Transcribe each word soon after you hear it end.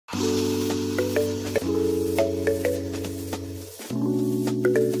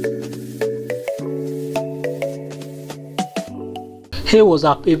Hey, what's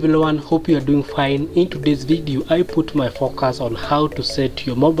up everyone, hope you are doing fine. In today's video I put my focus on how to set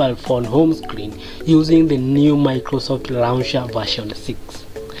your mobile phone home screen using the new Microsoft Launcher version 6.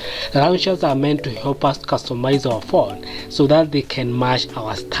 Launchers are meant to help us customize our phone so that they can match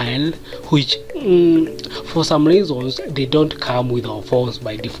our style, which for some reasons they don't come with our phones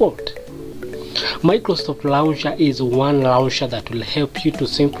by default. Microsoft Launcher is one launcher that will help you to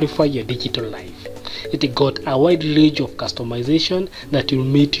simplify your digital life. It got a wide range of customization that will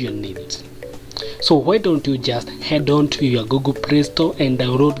meet your needs. So why don't you just head on to your Google Play Store and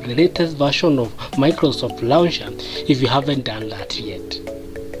download the latest version of Microsoft Launcher if you haven't done that yet.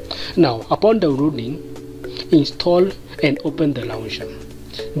 Now, upon downloading, install and open the launcher.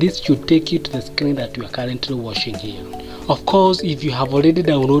 This should take you to the screen that you are currently watching here. Of course, if you have already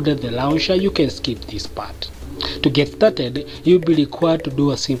downloaded the launcher, you can skip this part. To get started, you'll be required to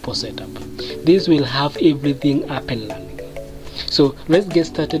do a simple setup. This will have everything up and running. So let's get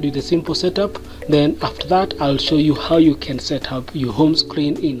started with the simple setup. Then after that, I'll show you how you can set up your home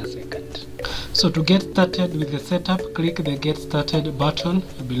screen in a second. So to get started with the setup, click the Get Started button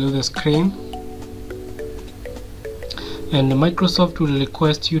below the screen. And Microsoft will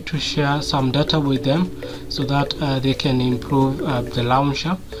request you to share some data with them so that they can improve the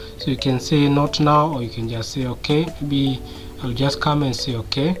launcher. So you can say not now, or you can just say okay. Maybe I'll just come and say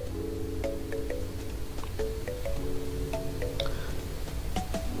okay.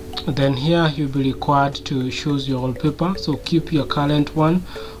 Then here you'll be required to choose your wallpaper, so keep your current one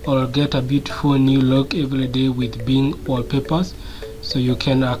or get a beautiful new look every day with Bing wallpapers. So you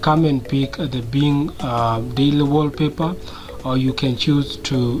can come and pick the Bing daily wallpaper, or you can choose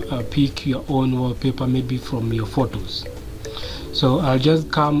to pick your own wallpaper, maybe from your photos. So I'll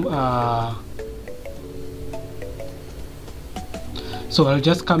just come and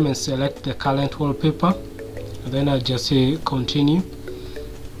select the current wallpaper, and then I'll just say continue.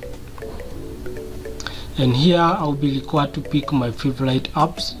 And here I'll be required to pick my favorite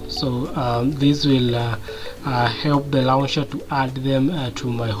apps. So this will help the launcher to add them to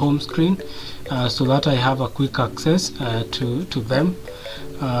my home screen so that I have a quick access to them.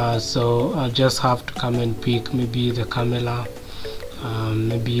 So I'll just have to come and pick maybe the camera,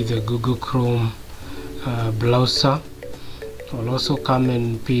 maybe the Google Chrome browser. I'll also come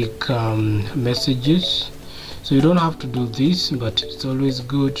and pick messages. So you don't have to do this, but it's always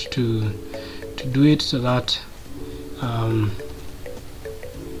good to do it so that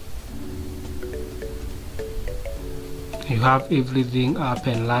you have everything up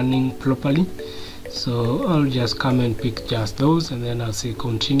and running properly. So I'll just come and pick just those, and then I'll say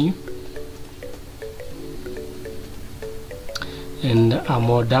continue, and I'm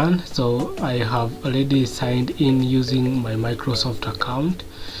all done. So I have already signed in using my Microsoft account.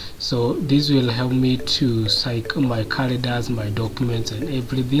 So this will help me to sync my calendars, my documents, and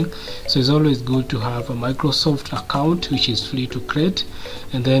everything. So it's always good to have a Microsoft account, which is free to create,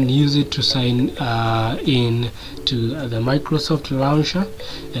 and then use it to sign in to the Microsoft launcher.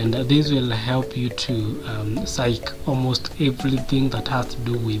 And this will help you to sync almost everything that has to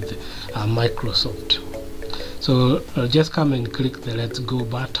do with Microsoft. So I'll just come and click the Let's Go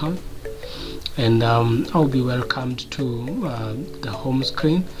button, and I'll be welcomed to the home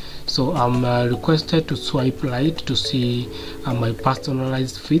screen. So I'm requested to swipe right to see my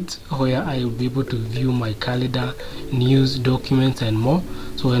personalized feeds, where I will be able to view my calendar, news, documents, and more.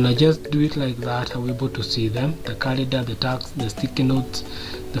 So when I just do it like that, I'll be able to see them: the calendar, the tags, the sticky notes,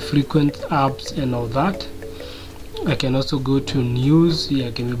 the frequent apps, and all that. I can also go to news. Here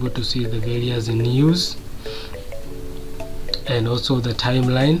I can be able to see the various news and also the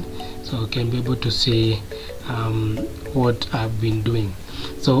timeline. So I can be able to see what I've been doing.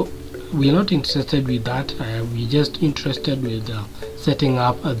 So we're not interested with that. We're just interested with setting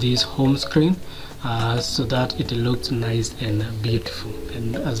up this home screen so that it looks nice and beautiful,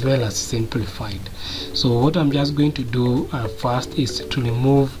 and as well as simplified. So what I'm just going to do first is to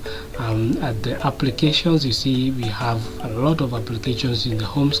remove the applications. You see, we have a lot of applications in the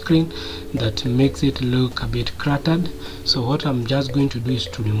home screen that makes it look a bit cluttered. So what I'm just going to do is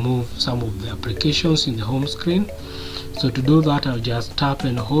to remove some of the applications in the home screen. So to do that, I'll just tap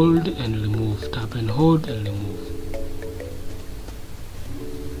and hold and remove, tap and hold and remove.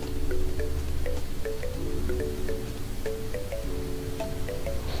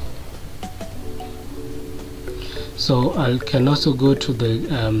 So I can also go to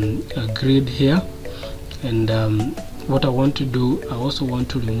the grid here, and what I want to do, I also want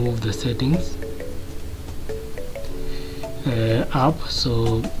to remove the settings app.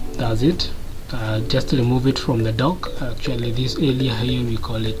 So that's it. Just to remove it from the dock. Actually, this area here we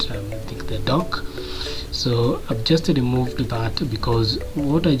call it I think the dock. So I've just removed that because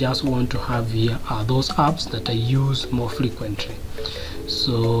what I just want to have here are those apps that I use more frequently,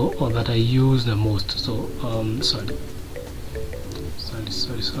 so, or that I use the most. So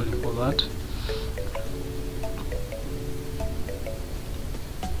sorry for that.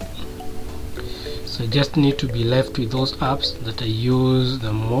 So I just need to be left with those apps that I use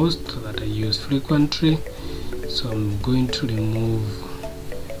the most, that I use frequently. So I'm going to remove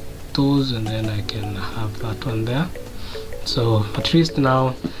those, and then I can have that one there. So at least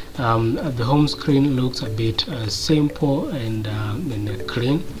now the home screen looks a bit simple and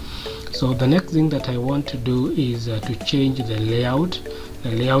clean. So the next thing that I want to do is to change the layout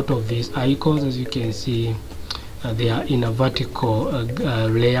of these icons. As you can see, they are in a vertical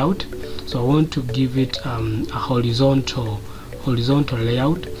layout, so I want to give it a horizontal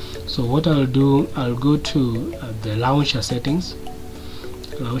layout. So what I'll do, I'll go to the launcher settings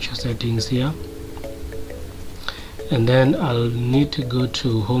here, and then I'll need to go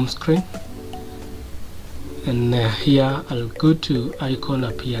to home screen, and here I'll go to icon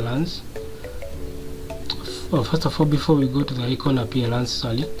appearance. Well, first of all, before we go to the icon appearance,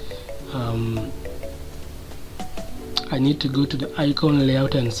 I need to go to the icon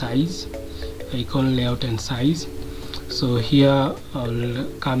layout and size. So here I'll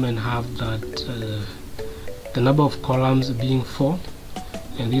come and have that the number of columns being 4,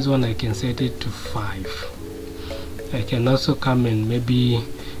 and this one I can set it to 5. I can also come and maybe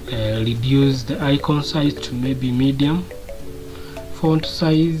reduce the icon size to maybe medium. Font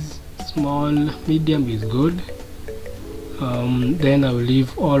size small, medium is good. Then I will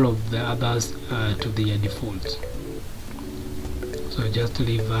leave all of the others to their defaults. So just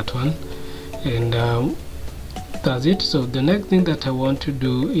leave that one, and that's it. So the next thing that I want to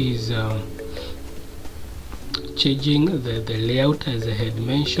do is changing the layout, as I had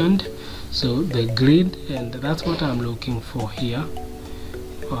mentioned. So the grid, and that's what I'm looking for here.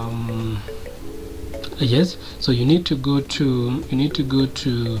 Yes, so you need to go to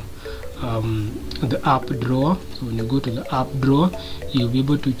the app drawer. So when you go to the app drawer, you'll be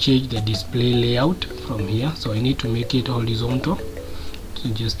able to change the display layout from here. So I need to make it horizontal, so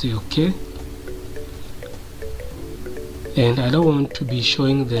just say OK. And I don't want to be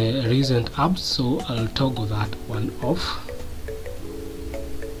showing the recent apps, so I'll toggle that one off,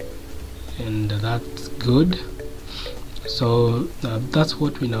 and that's good. So that's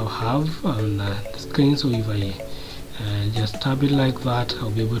what we now have on the screen. So if I just tab it like that,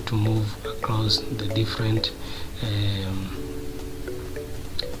 I'll be able to move across the different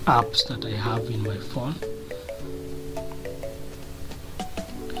apps that I have in my phone.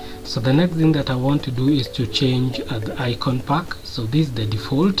 So the next thing that I want to do is to change the icon pack. So this is the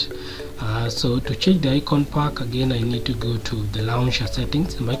default. So to change the icon pack, again I need to go to the launcher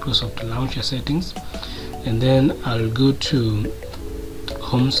settings, Microsoft launcher settings, and then I'll go to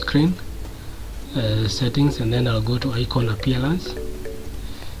home screen settings, and then I'll go to icon appearance.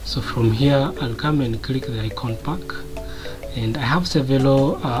 So from here I'll come and click the icon pack, and I have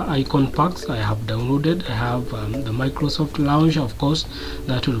several icon packs I have downloaded. I have the Microsoft Launcher, of course,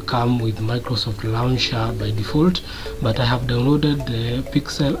 that will come with Microsoft Launcher by default, but I have downloaded the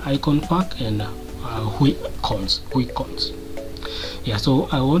Pixel icon pack and Wicons. Yeah, so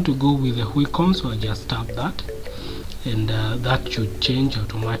I want to go with the Wicons, so I just tap that, and that should change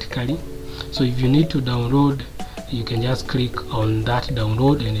automatically. So if you need to download, you can just click on that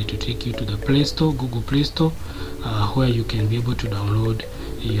download, and it will take you to the Play Store, Google Play Store, where you can be able to download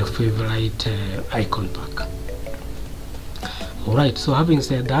your favorite icon pack. Alright, so having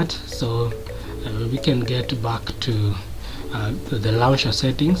said that, so we can get back to the launcher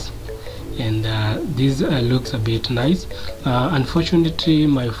settings, and this looks a bit nice. Unfortunately,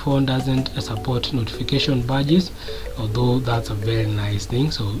 my phone doesn't support notification badges, although that's a very nice thing.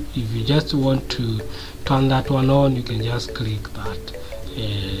 So if you just want to turn that one on, you can just click that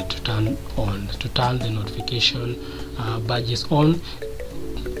to turn the notification badges on,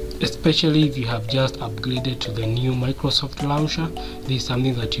 especially if you have just upgraded to the new Microsoft Launcher. This is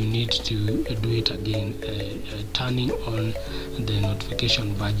something that you need to do it again, turning on the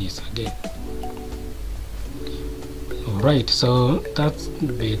notification badges again. Alright, so that's a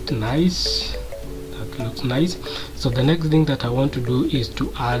bit nice, that looks nice. So the next thing that I want to do is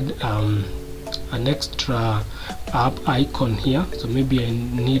to add an extra app icon here. So maybe I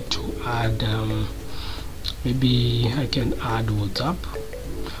need to add maybe I can add WhatsApp,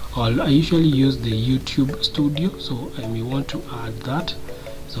 or I usually use the YouTube Studio, so I may want to add that.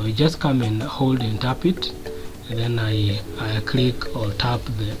 So I just come and hold and tap it, and then I click or tap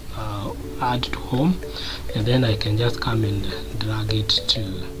the add to home, and then I can just come and drag it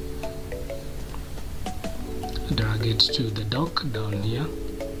to drag it to the dock down here.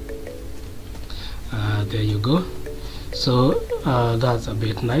 There you go. So that's a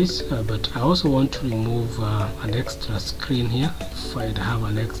bit nice, but I also want to remove an extra screen here. If I have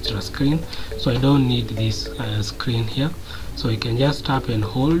an extra screen, so I don't need this screen here, so you can just tap and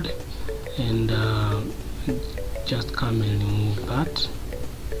hold and just come and remove that.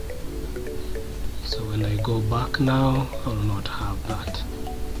 So when I go back now, I will not have that.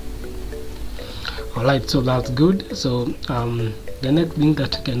 Alright, so that's good. So the next thing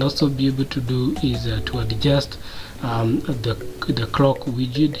that you can also be able to do is to adjust the clock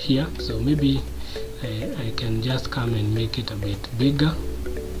widget here. So maybe I can just come and make it a bit bigger.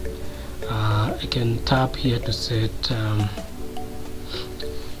 I can tap here to set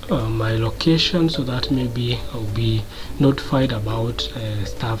my location, so that maybe I'll be notified about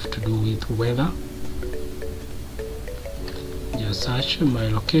stuff to do with weather. Just search my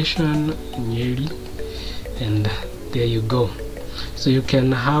location Nyeri, and there you go. So you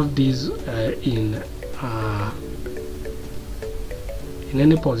can have these in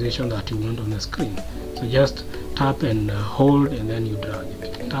any position that you want on the screen. So just tap and hold, and then you drag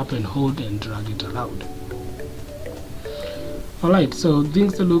it. Tap and hold and drag it around. Alright, so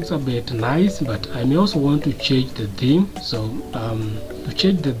things looks a bit nice, but I may also want to change the theme. So to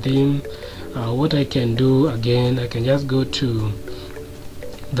change the theme, what I can do again, I can just go to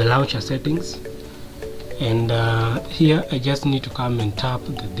the launcher settings, and here I just need to come and tap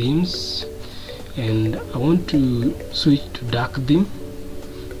the themes, and I want to switch to dark theme,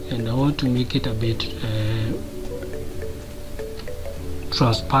 and I want to make it a bit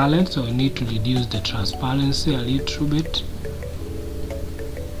transparent, so I need to reduce the transparency a little bit,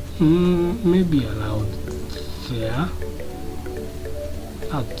 maybe around there.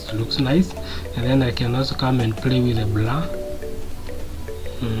 That looks nice. And then I can also come and play with the blur.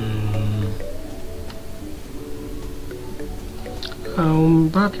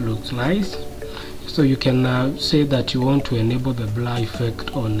 That looks nice. So you can say that you want to enable the blur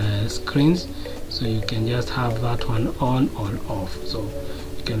effect on screens, so you can just have that one on or off. So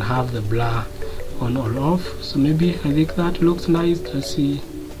you can have the blur on or off. So maybe I think that looks nice. Let's see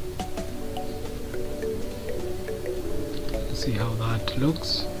how that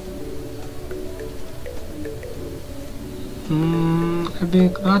looks. I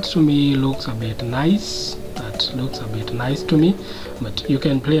think that to me looks a bit nice. That looks a bit nice to me, but you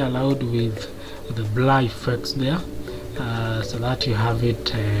can play around with the blur effects there, so that you have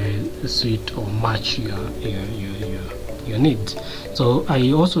it suit or match your needs. So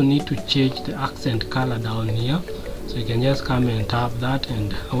I also need to change the accent color down here, so you can just come and tap that,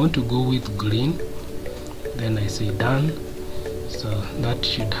 and I want to go with green. Then I say done. So that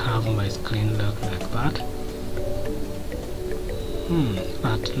should have my screen look like that.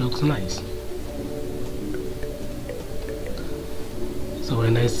 That looks nice. So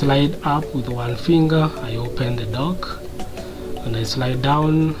when I slide up with one finger, I open the dock. When I slide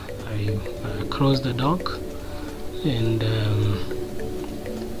down, I close the dock, and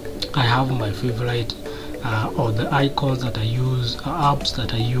I have my favorite or the icons that I use, apps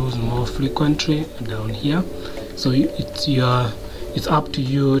that I use more frequently down here. So it's up to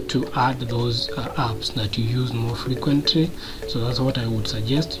you to add those apps that you use more frequently. So that's what I would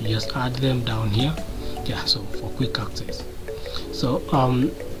suggest. You just add them down here. Yeah, so for quick access. So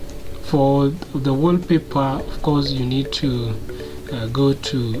for the wallpaper, of course, you need to go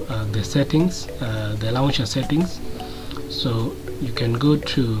to the settings, the launcher settings. So you can go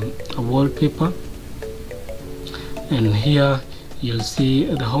to a wallpaper, and here you'll see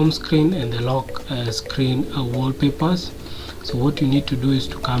the home screen and the lock screen wallpapers. So what you need to do is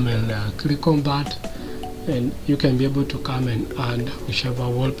to come and click on that, and you can be able to come and add whichever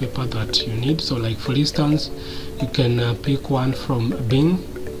wallpaper that you need. So like for instance, you can pick one from Bing,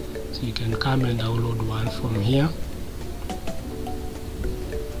 so you can come and download one from here.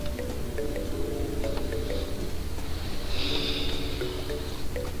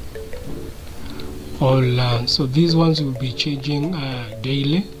 So these ones will be changing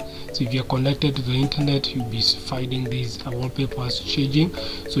daily. So if you're connected to the internet, you'll be finding these wallpapers changing.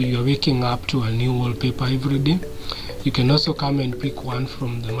 So you're waking up to a new wallpaper every day. You can also come and pick one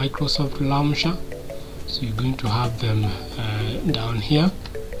from the Microsoft launcher. So you're going to have them down here.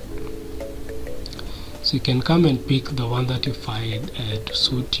 So you can come and pick the one that you find to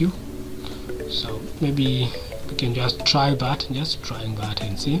suit you. So maybe you can just try that, just trying that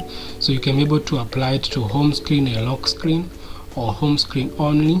and see. So you can be able to apply it to home screen and lock screen, or home screen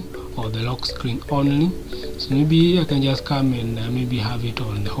only, or the lock screen only. So maybe I can just come and maybe have it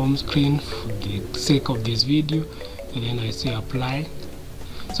on the home screen for the sake of this video, and then I say apply.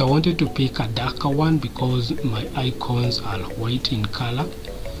 So I wanted to pick a darker one because my icons are white in color.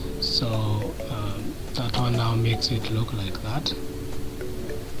 So that one now makes it look like that.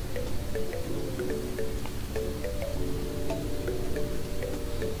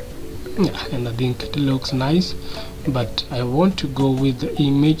 Yeah, and I think it looks nice, but I want to go with the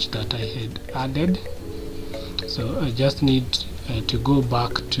image that I had added. So I just need to go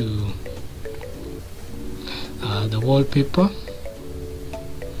back to the wallpaper,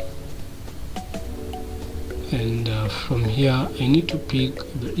 and from here I need to pick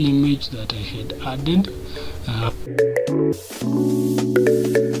the image that I had added.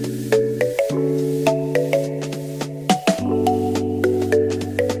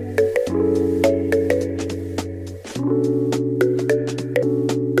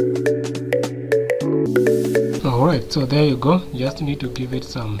 Alright, so there you go. Just need to give it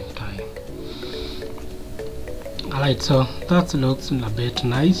some time. Alright, so that looks a bit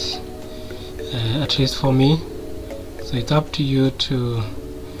nice, at least for me. So it's up to you to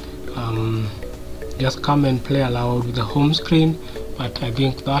just come and play around with the home screen, but I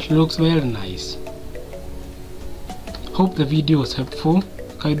think that looks very nice. Hope the video was helpful.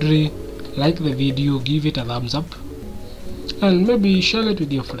 Kindly like the video, give it a thumbs up, and maybe share it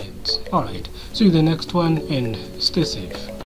with your friends. Alright, see you in the next one, and stay safe.